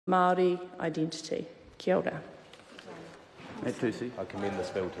Māori identity. Kia ora. I commend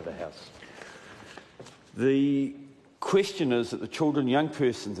this bill to the House. The question is that the Children, Young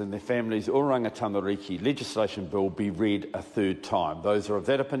Persons and their Families Oranga Tamariki legislation bill be read a third time. Those who are of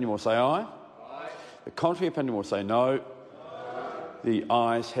that opinion will say aye. Aye. The contrary opinion will say no. No. The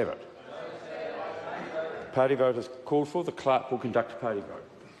ayes have it. Party vote is called for. The clerk will conduct a party vote.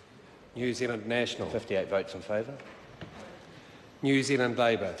 New Zealand National. 58 votes in favour. New Zealand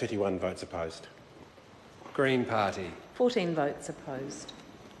Labour. 31 votes opposed. Green Party. 14 votes opposed.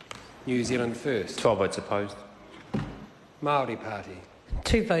 New Zealand First. 12 votes opposed. Māori Party.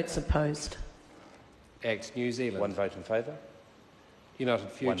 2 votes opposed. Act New Zealand. 1 vote in favour. United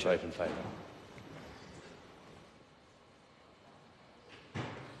Future. 1 vote in favour.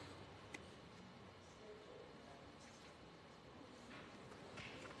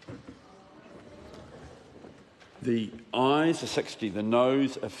 The ayes are 60, the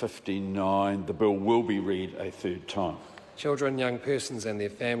noes are 59. The bill will be read a third time. Children, Young Persons and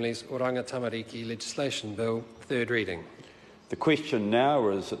their Families Oranga Tamariki legislation bill, third reading. The question now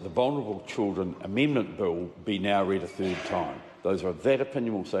is that the Vulnerable Children Amendment Bill be now read a third time. Those who are of that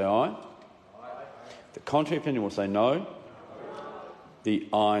opinion will say aye. Aye. The contrary opinion will say no. The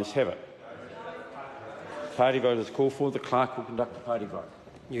ayes have it. Party vote is called for. The clerk will conduct a party vote.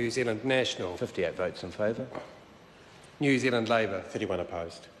 New Zealand National. 58 votes in favour. New Zealand Labour. 31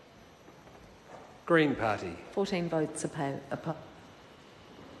 opposed. Green Party. 14 votes opposed.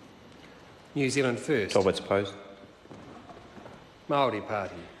 New Zealand First. 12 votes opposed. Māori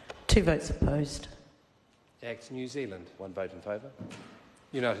Party. 2 votes opposed. Act New Zealand. 1 vote in favour.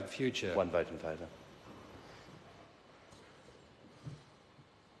 United Future. 1 vote in favour.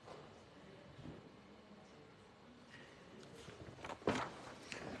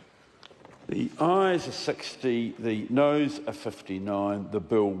 The ayes are 60, the noes are 59. The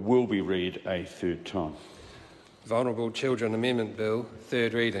bill will be read a third time. Vulnerable Children Amendment Bill,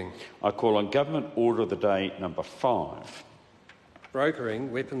 third reading. I call on Government Order of the Day number 5. Brokering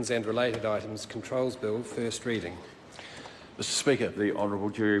Weapons and Related Items Controls Bill, first reading. Mr Speaker. The Honourable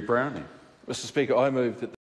Jerry Browning. Mr Speaker, I move that